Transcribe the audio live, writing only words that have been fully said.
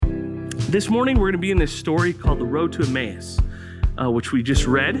This morning, we're going to be in this story called The Road to Emmaus, which we just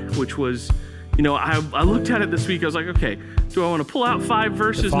read, which was, I looked at it this week. I was like, okay, do I want to pull out 5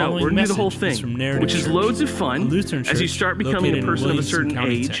 verses? No, we're going to do the whole thing, which is loads of fun as you start becoming a person of a certain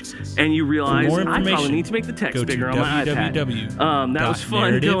age, and you realize, I probably need to make the text bigger on my iPad. That was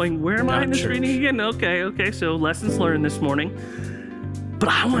fun going, where am I in this reading again? Okay, so lessons learned this morning. But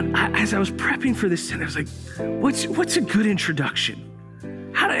as I was prepping for this, I was like, what's a good introduction?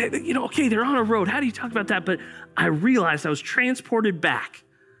 How do okay, they're on a road. How do you talk about that? But I realized I was transported back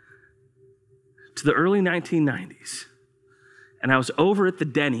to the early 1990s. And I was over at the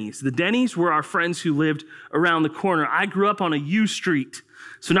Denny's. The Denny's were our friends who lived around the corner. I grew up on a U street.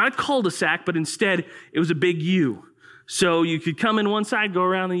 So not a cul-de-sac, but instead it was a big U. So you could come in one side, go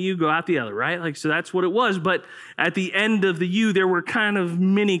around the U, go out the other, right? So that's what it was. But at the end of the U, there were kind of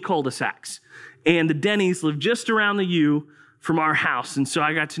mini cul-de-sacs. And the Denny's lived just around the U from our house. And so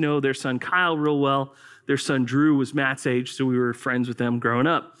I got to know their son Kyle real well. Their son Drew was Matt's age, so we were friends with them growing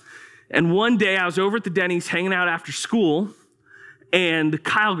up. And one day I was over at the Denny's hanging out after school, and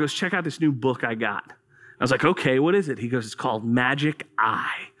Kyle goes, check out this new book I got. I was like, okay, what is it? He goes, it's called Magic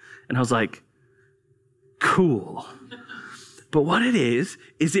Eye. And I was like, cool. But what it is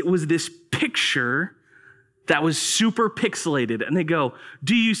it was this picture that was super pixelated. And they go,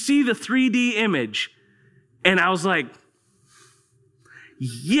 do you see the 3D image? And I was like,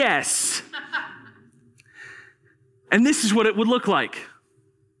 yes. And this is what it would look like.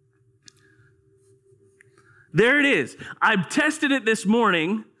 There it is. I tested it this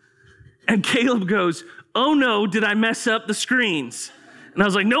morning, and Caleb goes, oh no, did I mess up the screens? And I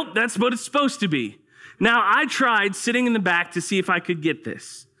was like, nope, that's what it's supposed to be. Now, I tried sitting in the back to see if I could get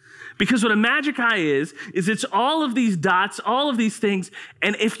this. Because what a magic eye is it's all of these dots, all of these things,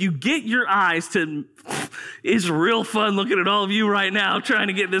 and if you get your eyes to, it's real fun looking at all of you right now trying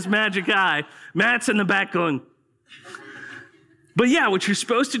to get this magic eye. Matt's in the back going, but yeah, what you're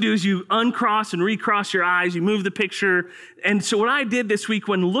supposed to do is you uncross and recross your eyes, you move the picture. And so what I did this week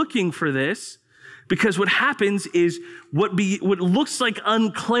when looking for this, because what happens is what looks like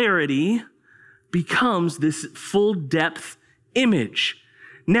unclarity becomes this full depth image.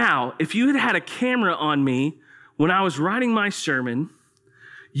 Now, if you had had a camera on me when I was writing my sermon,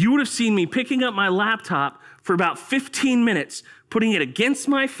 you would have seen me picking up my laptop for about 15 minutes, putting it against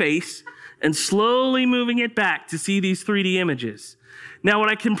my face and slowly moving it back to see these 3D images. Now, what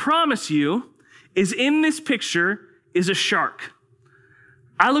I can promise you is in this picture is a shark.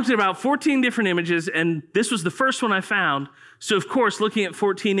 I looked at about 14 different images, and this was the first one I found. So, of course, looking at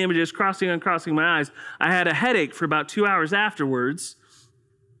 14 images, crossing and uncrossing my eyes, I had a headache for about 2 hours afterwards.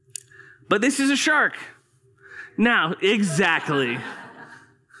 But this is a shark. Now, exactly.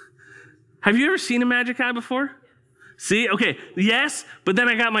 Have you ever seen a magic eye before? See, okay, yes, but then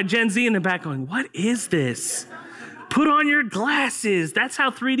I got my Gen Z in the back going, what is this? Put on your glasses. That's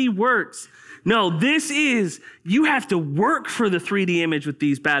how 3D works. No, you have to work for the 3D image with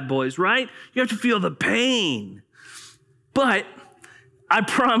these bad boys, right? You have to feel the pain. But I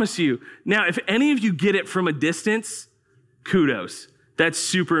promise you, now, if any of you get it from a distance, kudos. That's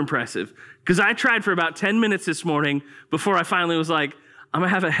super impressive. Because I tried for about 10 minutes this morning before I finally was like, I'm going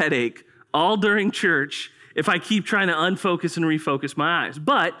to have a headache all during church if I keep trying to unfocus and refocus my eyes.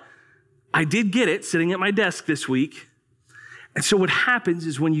 But I did get it sitting at my desk this week. And so what happens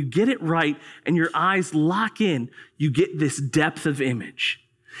is when you get it right and your eyes lock in, you get this depth of image.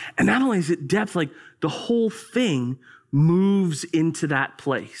 And not only is it depth, like the whole thing moves into that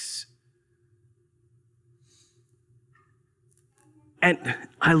place. And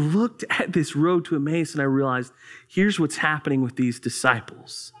I looked at this road to Emmaus and I realized, here's what's happening with these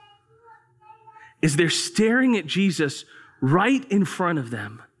disciples. Is they're staring at Jesus right in front of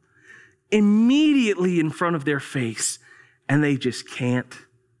them, immediately in front of their face, and they just can't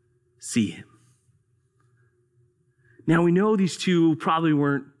see him. Now, we know these two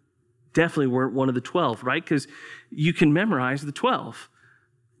definitely weren't one of the 12, right? Because you can memorize the 12.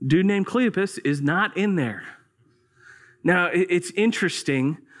 Dude named Cleopas is not in there. Now, it's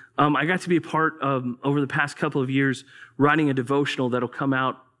interesting. I got to be a part of, over the past couple of years, writing a devotional that'll come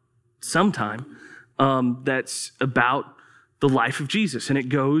out sometime that's about the life of Jesus. And it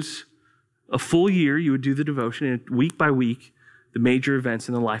goes a full year. You would do the devotion, and week by week, the major events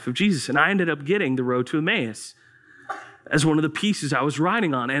in the life of Jesus. And I ended up getting the road to Emmaus as one of the pieces I was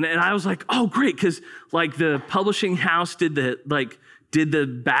writing on. And I was like, oh, great, because like the publishing house did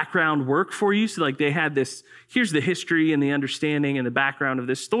the background work for you. So like they had this, here's the history and the understanding and the background of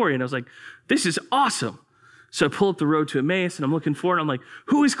this story. And I was like, this is awesome. So I pull up the road to Emmaus and I'm looking for it. I'm like,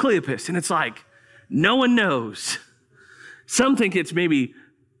 who is Cleopas? And it's like, no one knows. Some think it's maybe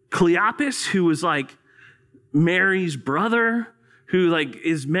Cleopas, who was like Mary's brother, who like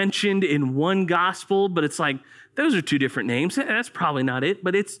is mentioned in one gospel, but it's like, those are two different names. That's probably not it,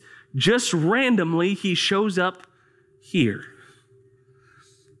 but it's just randomly he shows up here.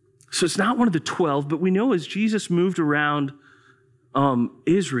 So it's not one of the 12, but we know as Jesus moved around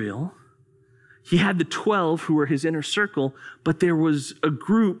Israel, he had the 12 who were his inner circle, but there was a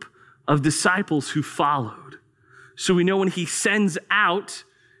group of disciples who followed. So we know when he sends out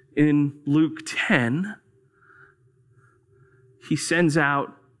in Luke 10, he sends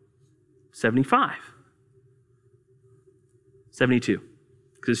out 75. 72,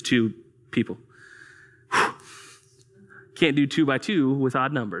 because 2 people. Can't do 2 by 2 with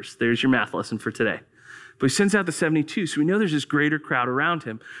odd numbers. There's your math lesson for today. But he sends out the 72, so we know there's this greater crowd around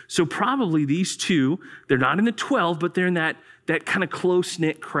him. So probably these 2, they're not in the 12, but they're in that kind of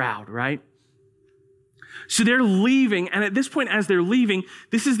close-knit crowd, right? So they're leaving, and at this point, as they're leaving,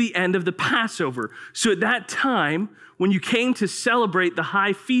 this is the end of the Passover. So at that time, when you came to celebrate the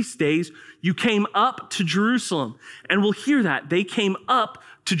high feast days, you came up to Jerusalem. And we'll hear that. They came up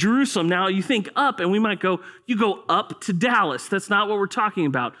to Jerusalem. Now you think up, and we might go, you go up to Dallas. That's not what we're talking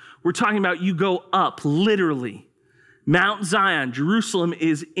about. We're talking about you go up, literally. Mount Zion, Jerusalem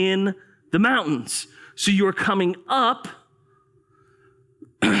is in the mountains. So you're coming up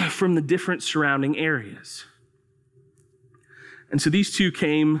from the different surrounding areas. And so these 2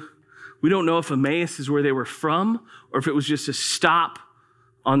 came. We don't know if Emmaus is where they were from or if it was just a stop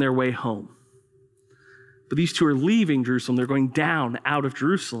on their way home. But these 2 are leaving Jerusalem. They're going down out of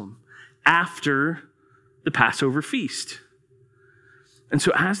Jerusalem after the Passover feast. And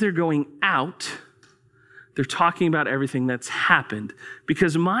so as they're going out, they're talking about everything that's happened.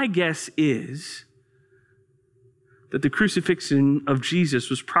 Because my guess is that the crucifixion of Jesus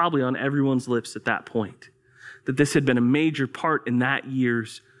was probably on everyone's lips at that point. That this had been a major part in that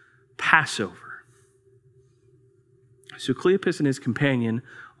year's Passover. So Cleopas and his companion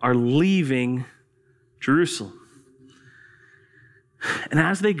are leaving Jerusalem. And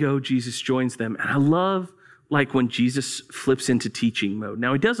as they go, Jesus joins them. And I love like when Jesus flips into teaching mode.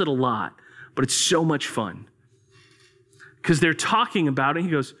 Now he does it a lot, but it's so much fun. Because they're talking about it. He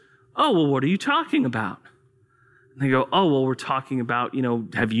goes, oh, well, what are you talking about? And they go, oh, well, we're talking about,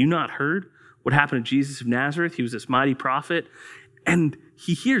 have you not heard what happened to Jesus of Nazareth? He was this mighty prophet. And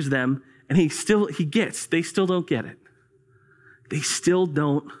he hears them, and they still don't get it. They still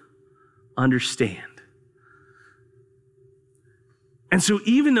don't understand. And so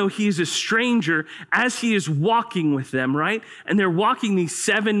even though he is a stranger, as he is walking with them, right? And they're walking these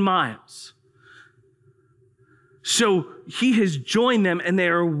 7 miles. So he has joined them, and they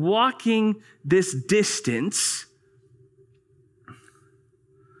are walking this distance.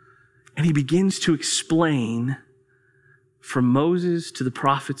 And he begins to explain from Moses to the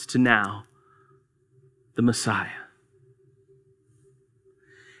prophets to now, the Messiah.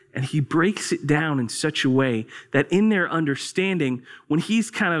 And he breaks it down in such a way that in their understanding, when he's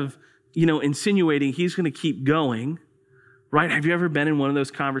kind of, insinuating he's going to keep going, right? Have you ever been in one of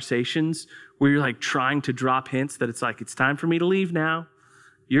those conversations where you're like trying to drop hints that it's like, it's time for me to leave now.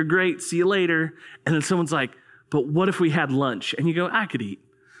 You're great. See you later. And then someone's like, but what if we had lunch? And you go, I could eat.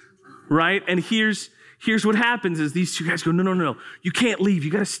 Right? And here's what happens is these 2 guys go, no. You can't leave. You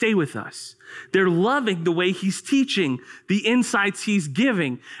got to stay with us. They're loving the way he's teaching, the insights he's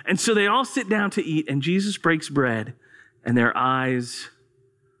giving. And so they all sit down to eat, and Jesus breaks bread, and their eyes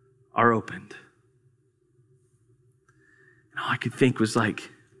are opened. And all I could think was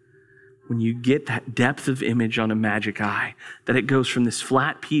like, when you get that depth of image on a magic eye, that it goes from this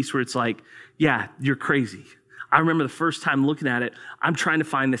flat piece where it's like, yeah, you're crazy. I remember the first time looking at it, I'm trying to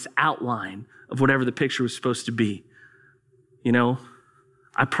find this outline of whatever the picture was supposed to be.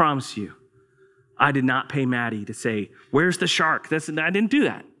 I promise you, I did not pay Maddie to say, where's the shark? I didn't do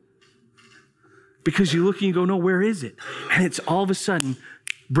that. Because you look and you go, no, where is it? And it's all of a sudden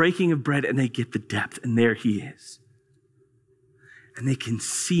breaking of bread, and they get the depth, and there he is. And they can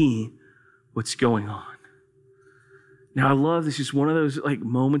see what's going on. Now, I love this. Is one of those like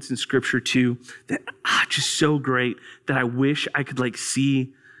moments in Scripture too that just so great that I wish I could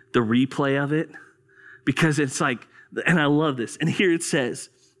see the replay of it, because it's like, and I love this. And here it says,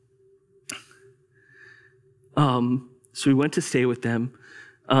 so he went to stay with them,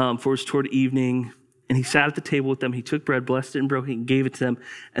 for it was toward evening, and he sat at the table with them. He took bread, blessed it, and broke it, and gave it to them.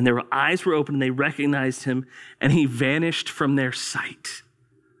 And their eyes were open, and they recognized him, and he vanished from their sight.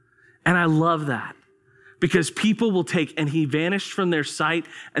 And I love that. Because people will take, and he vanished from their sight,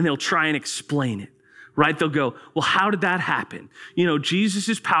 and they'll try and explain it, right? They'll go, well, how did that happen? Jesus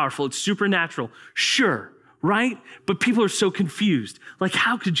is powerful. It's supernatural. Sure, right? But people are so confused. Like,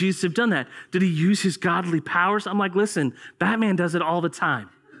 how could Jesus have done that? Did he use his godly powers? I'm like, listen, Batman does it all the time.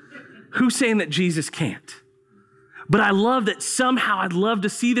 Who's saying that Jesus can't? But I love that somehow I'd love to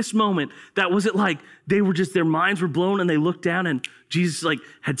see this moment that wasn't like they were just, their minds were blown and they looked down and Jesus like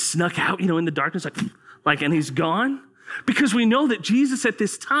had snuck out, in the darkness, like, and he's gone. Because we know that Jesus at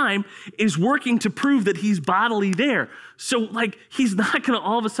this time is working to prove that he's bodily there. So like, he's not going to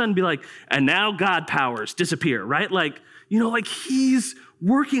all of a sudden be like, and now God powers disappear, right? Like, like he's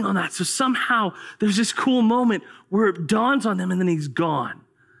working on that. So somehow there's this cool moment where it dawns on them and then he's gone.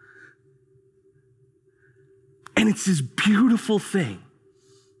 And it's this beautiful thing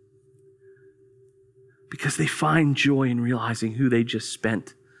because they find joy in realizing who they just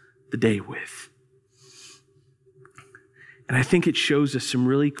spent the day with. And I think it shows us some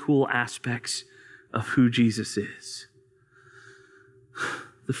really cool aspects of who Jesus is.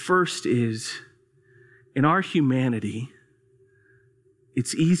 The first is, in our humanity,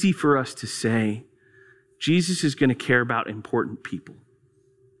 it's easy for us to say, Jesus is going to care about important people.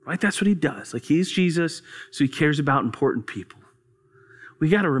 Right? That's what he does. Like, he's Jesus, so he cares about important people. We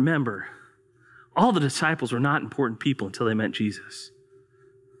got to remember, all the disciples were not important people until they met Jesus.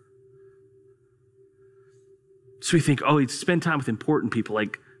 So we think, he'd spend time with important people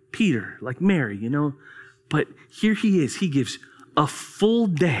like Peter, like Mary, But here he is. He gives a full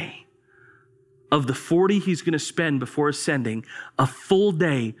day of the 40 he's going to spend before ascending, a full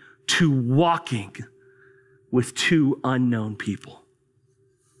day to walking with two unknown people.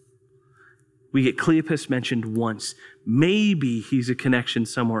 We get Cleopas mentioned once. Maybe he's a connection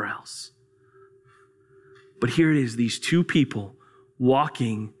somewhere else. But here it is, these two people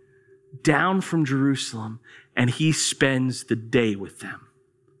walking down from Jerusalem, and he spends the day with them.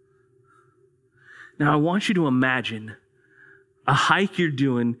 Now, I want you to imagine a hike you're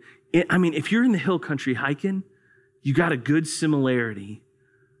doing. If you're in the hill country hiking, you got a good similarity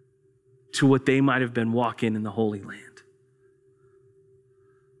to what they might have been walking in the Holy Land.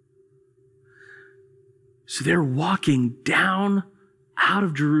 So they're walking down out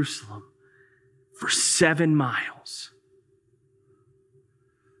of Jerusalem for 7 miles,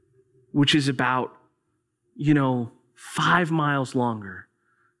 which is about, 5 miles longer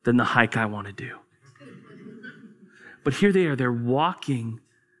than the hike I want to do. But here they are, they're walking,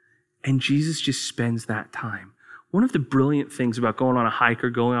 and Jesus just spends that time. One of the brilliant things about going on a hike or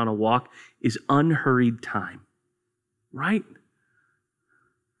going on a walk is unhurried time, right?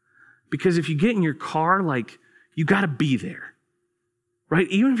 Because if you get in your car, you got to be there, right?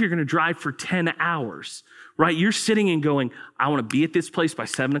 Even if you're going to drive for 10 hours, right? You're sitting and going, I want to be at this place by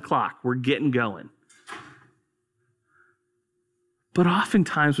 7 o'clock. We're getting going. But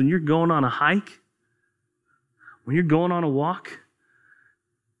oftentimes when you're going on a hike, when you're going on a walk,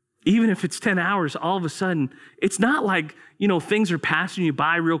 even if it's 10 hours, all of a sudden, it's not like, things are passing you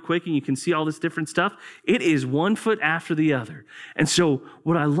by real quick and you can see all this different stuff. It is one foot after the other. And so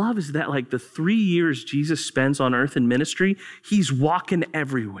what I love is that the 3 years Jesus spends on earth in ministry, he's walking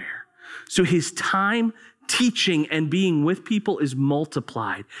everywhere. So his time teaching and being with people is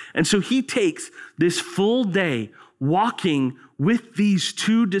multiplied. And so he takes this full day walking with these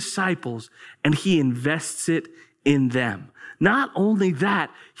two disciples and he invests it in them. Not only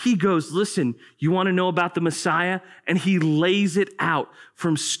that, he goes, listen, you want to know about the Messiah? And he lays it out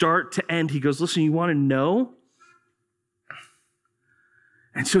from start to end. He goes, listen, you want to know?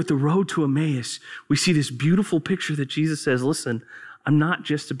 And so at the road to Emmaus, we see this beautiful picture that Jesus says, listen, I'm not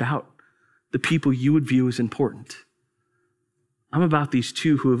just about the people you would view as important. I'm about these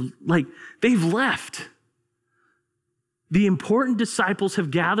two who have, they've left. The important disciples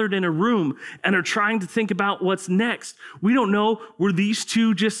have gathered in a room and are trying to think about what's next. We don't know, were these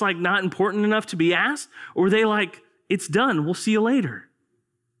two just not important enough to be asked? Or were they it's done, we'll see you later?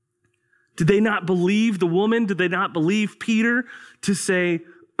 Did they not believe the woman? Did they not believe Peter to say,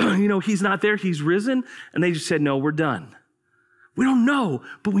 he's not there, he's risen? And they just said, no, we're done. We don't know,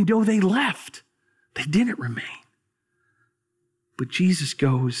 but we know they left. They didn't remain. But Jesus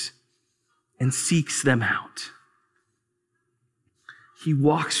goes and seeks them out. He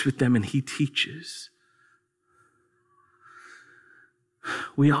walks with them and he teaches.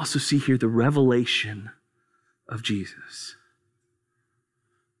 We also see here the revelation of Jesus.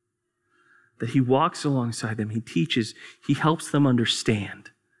 That he walks alongside them, he teaches, he helps them understand.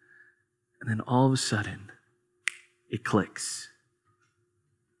 And then all of a sudden, it clicks.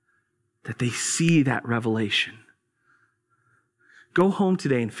 That they see that revelation. Go home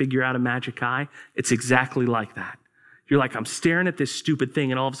today and figure out a magic eye. It's exactly like that. You're like, I'm staring at this stupid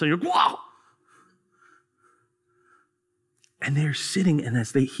thing, and all of a sudden you're, whoa! And they're sitting, and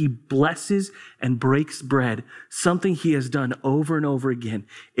he blesses and breaks bread, something he has done over and over again,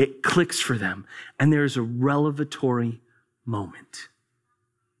 it clicks for them. And there's a revelatory moment.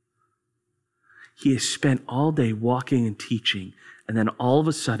 He has spent all day walking and teaching, and then all of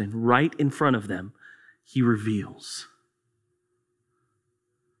a sudden, right in front of them, he reveals.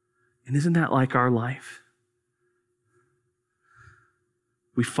 And isn't that like our life?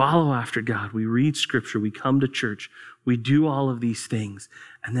 We follow after God. We read scripture. We come to church. We do all of these things.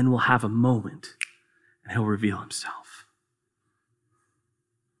 And then we'll have a moment and he'll reveal himself.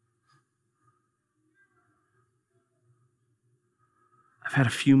 I've had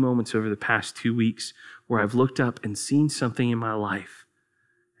a few moments over the past 2 weeks where I've looked up and seen something in my life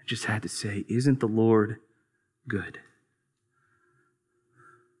and just had to say, isn't the Lord good?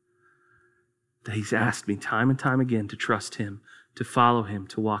 That he's asked me time and time again to trust him, to follow him,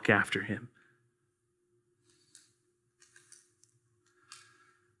 to walk after him.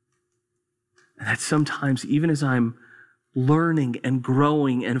 And that sometimes, even as I'm learning and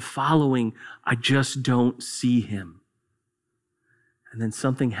growing and following, I just don't see him. And then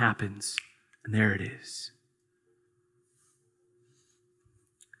something happens, and there it is.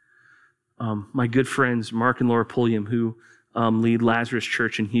 My good friends, Mark and Laura Pulliam, who lead Lazarus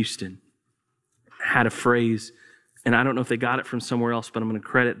Church in Houston, had a phrase, and I don't know if they got it from somewhere else, but I'm going to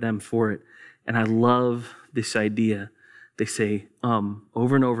credit them for it. And I love this idea. They say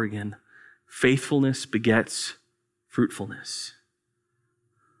over and over again, faithfulness begets fruitfulness.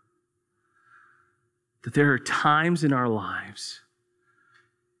 That there are times in our lives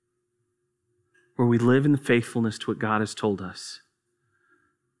where we live in the faithfulness to what God has told us.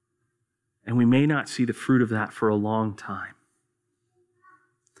 And we may not see the fruit of that for a long time.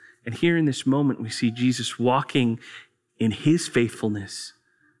 And here in this moment, we see Jesus walking in his faithfulness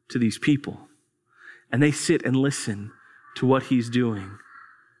to these people. And they sit and listen to what he's doing.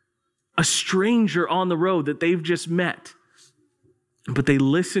 A stranger on the road that they've just met. But they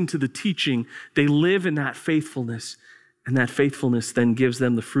listen to the teaching. They live in that faithfulness. And that faithfulness then gives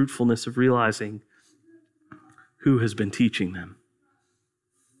them the fruitfulness of realizing who has been teaching them.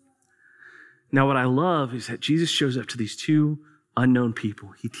 Now, what I love is that Jesus shows up to these two unknown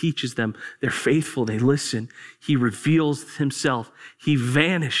people. He teaches them. They're faithful. They listen. He reveals himself. He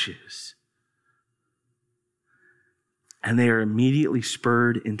vanishes. And they are immediately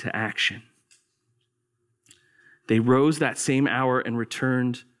spurred into action. They rose that same hour and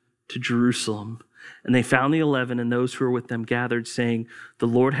returned to Jerusalem. And they found the 11 and those who were with them gathered, saying, "The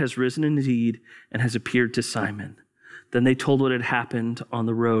Lord has risen indeed and has appeared to Simon." Then they told what had happened on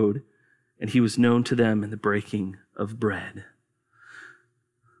the road, and he was known to them in the breaking of bread.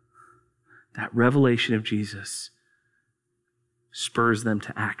 That revelation of Jesus spurs them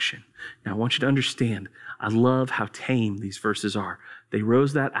to action. Now, I want you to understand, I love how tame these verses are. They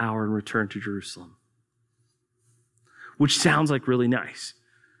rose that hour and returned to Jerusalem, which sounds like really nice.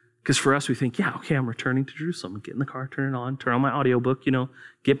 Because for us, we think, yeah, okay, I'm returning to Jerusalem. Get in the car, turn it on, turn on my audiobook,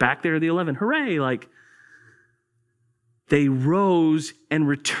 get back there to the 11. Hooray! They rose and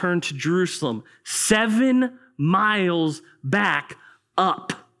returned to Jerusalem, 7 miles back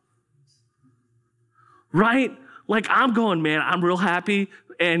up. Right? I'm going, man, I'm real happy.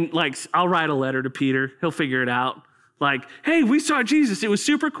 And I'll write a letter to Peter. He'll figure it out. Hey, we saw Jesus. It was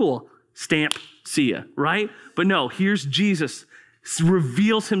super cool. Stamp, see ya, right? But no, here's Jesus.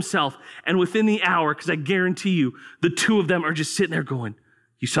 Reveals himself. And within the hour, because I guarantee you, the two of them are just sitting there going,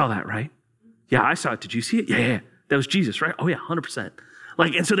 you saw that, right? Yeah, I saw it. Did you see it? Yeah. That was Jesus, right? Oh yeah, 100%.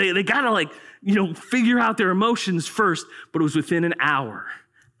 And so they got to figure out their emotions first, but it was within an hour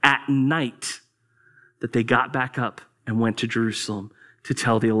at night that they got back up and went to Jerusalem to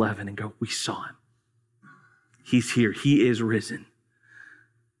tell the 11 and go, we saw him. He's here. He is risen.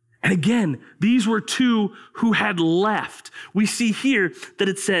 And again, these were two who had left. We see here that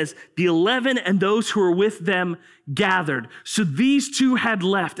it says the 11 and those who were with them gathered. So these two had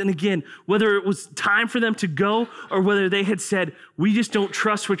left. And again, whether it was time for them to go or whether they had said, we just don't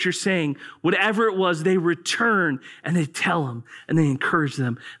trust what you're saying, whatever it was, they return and they tell them and they encourage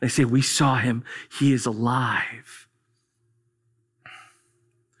them. They say, we saw him. He is alive.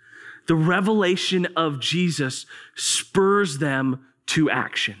 The revelation of Jesus spurs them to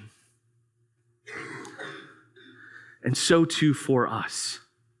action. And so too for us.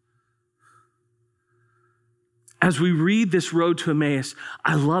 As we read this road to Emmaus,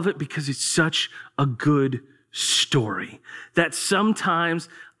 I love it because it's such a good story that sometimes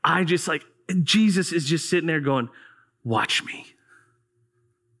Jesus is just sitting there going, watch me.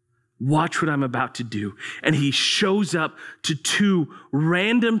 Watch what I'm about to do. And he shows up to two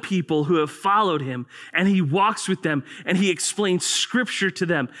random people who have followed him, and he walks with them, and he explains scripture to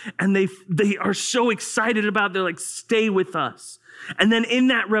them. And they are so excited about it. They're like, stay with us. And then in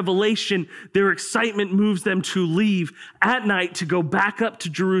that revelation, their excitement moves them to leave at night to go back up to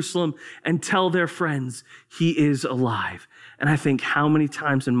Jerusalem and tell their friends, he is alive. And I think, how many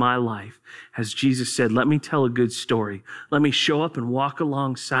times in my life has Jesus said, let me tell a good story. Let me show up and walk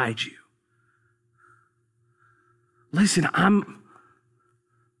alongside you. Listen, I'm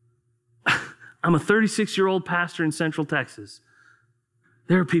a 36-year-old pastor in Central Texas.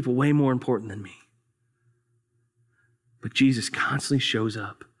 There are people way more important than me. But Jesus constantly shows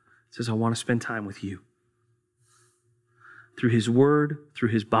up, says, I want to spend time with you. Through his word, through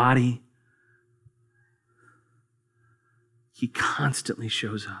his body, he constantly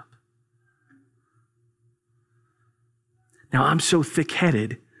shows up. Now, I'm so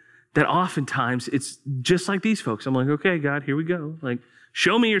thick-headed that oftentimes it's just like these folks. I'm like, okay, God, here we go. Like,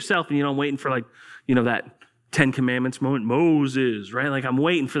 show me yourself. And, I'm waiting for that 10 Commandments moment, Moses, right? Like, I'm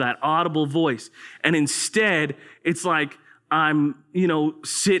waiting for that audible voice. And instead, it's like I'm,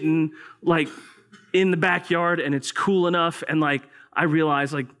 sitting like in the backyard and it's cool enough. And like, I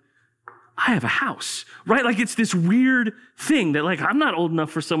realize like, I have a house, right? Like, it's this weird thing that like, I'm not old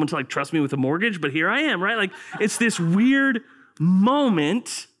enough for someone to like trust me with a mortgage, but here I am, right? Like, it's this weird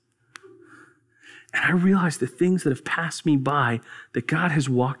moment. And I realize the things that have passed me by, that God has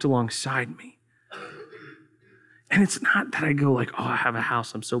walked alongside me. And it's not that I go like, oh, I have a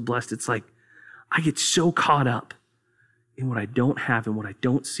house, I'm so blessed. It's like, I get so caught up in what I don't have and what I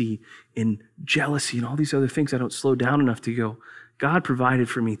don't see, in jealousy and all these other things. I don't slow down enough to go, God provided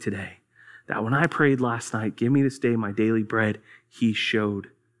for me today. That when I prayed last night, give me this day my daily bread, he showed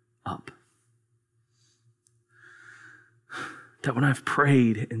up. That when I've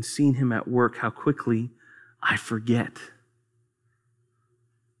prayed and seen him at work, how quickly I forget.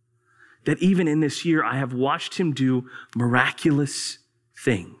 That even in this year, I have watched him do miraculous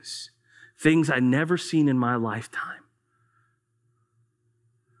things I'd never seen in my lifetime.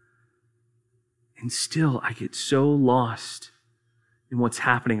 And still, I get so lost in what's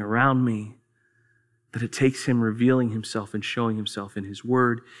happening around me that it takes him revealing himself and showing himself in his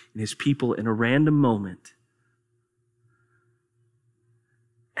word, in his people, in a random moment.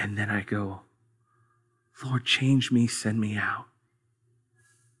 And then I go, Lord, change me, send me out.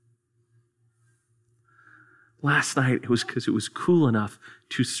 Last night, it was because it was cool enough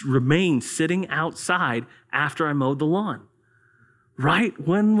to remain sitting outside after I mowed the lawn. Right?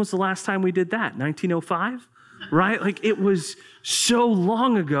 When was the last time we did that? 1905? Right? Like, it was so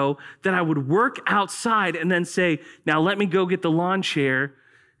long ago that I would work outside and then say, now let me go get the lawn chair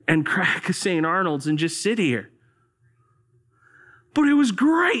and crack a St. Arnold's and just sit here. But it was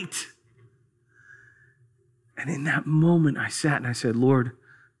great. And in that moment, I sat and I said, Lord,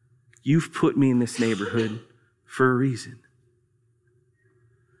 you've put me in this neighborhood for a reason.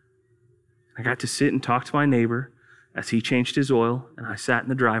 I got to sit and talk to my neighbor as he changed his oil, and I sat in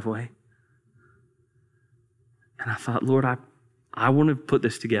the driveway. And I thought, Lord, I want to put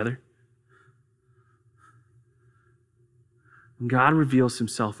this together. When God reveals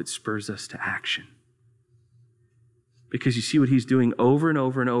himself, it spurs us to action. Because you see what he's doing over and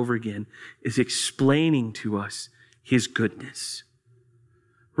over and over again is explaining to us his goodness.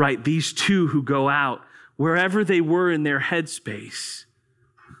 Right? These two who go out, wherever they were in their headspace.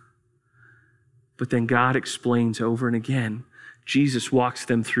 But then God explains over and again. Jesus walks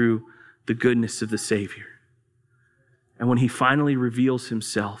them through the goodness of the Savior. And when he finally reveals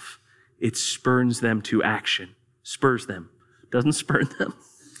himself, it spurs them to action. Spurs them. Doesn't spur them.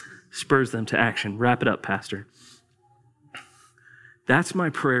 Spurs them to action. Wrap it up, Pastor. That's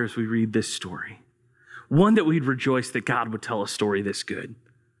my prayer as we read this story. One, that we'd rejoice that God would tell a story this good.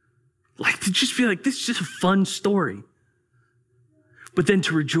 Like, to just be like, this is just a fun story. But then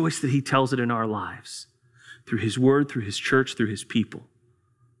to rejoice that he tells it in our lives. Through his word, through his church, through his people.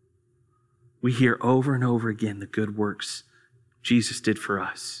 We hear over and over again the good works Jesus did for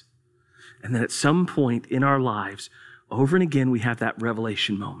us. And then at some point in our lives, over and again, we have that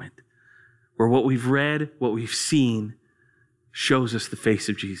revelation moment where what we've read, what we've seen, shows us the face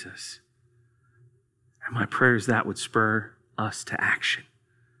of Jesus. And my prayer is that would spur us to action,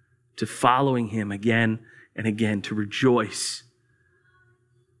 to following him again and again, to rejoice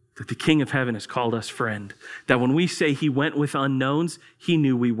that the King of Heaven has called us friend, that when we say he went with unknowns, he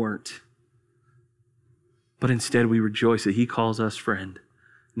knew we weren't. But instead we rejoice that he calls us friend,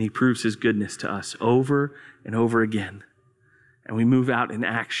 and he proves his goodness to us over and over again. And we move out in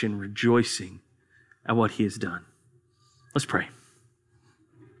action, rejoicing at what he has done. Let's pray.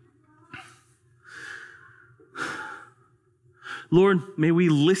 Lord, may we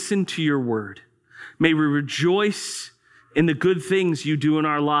listen to your word. May we rejoice in the good things you do in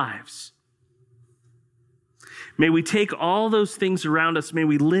our lives. May we take all those things around us. May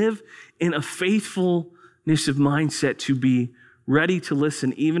we live in a faithfulness of mindset to be ready to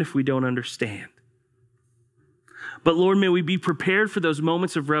listen, even if we don't understand. But Lord, may we be prepared for those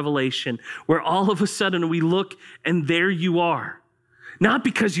moments of revelation where all of a sudden we look and there you are. Not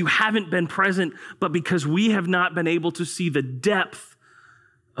because you haven't been present, but because we have not been able to see the depth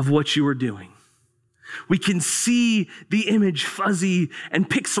of what you are doing. We can see the image fuzzy and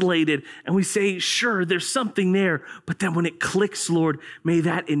pixelated, and we say, sure, there's something there. But then when it clicks, Lord, may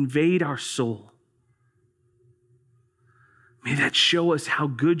that invade our soul. May that show us how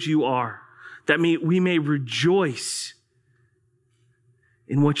good you are, that we may rejoice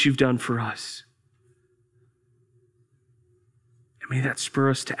in what you've done for us. And may that spur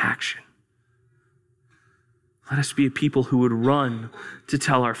us to action. Let us be a people who would run to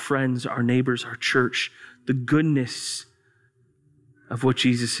tell our friends, our neighbors, our church, the goodness of what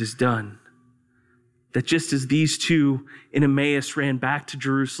Jesus has done. That just as these two in Emmaus ran back to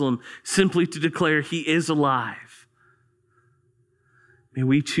Jerusalem simply to declare he is alive, may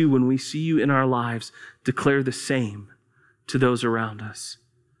we too, when we see you in our lives, declare the same to those around us.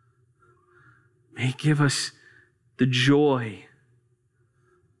 May it give us the joy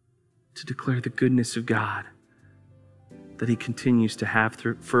to declare the goodness of God that he continues to have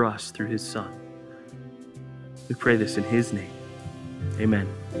for us through his Son. We pray this in his name. Amen.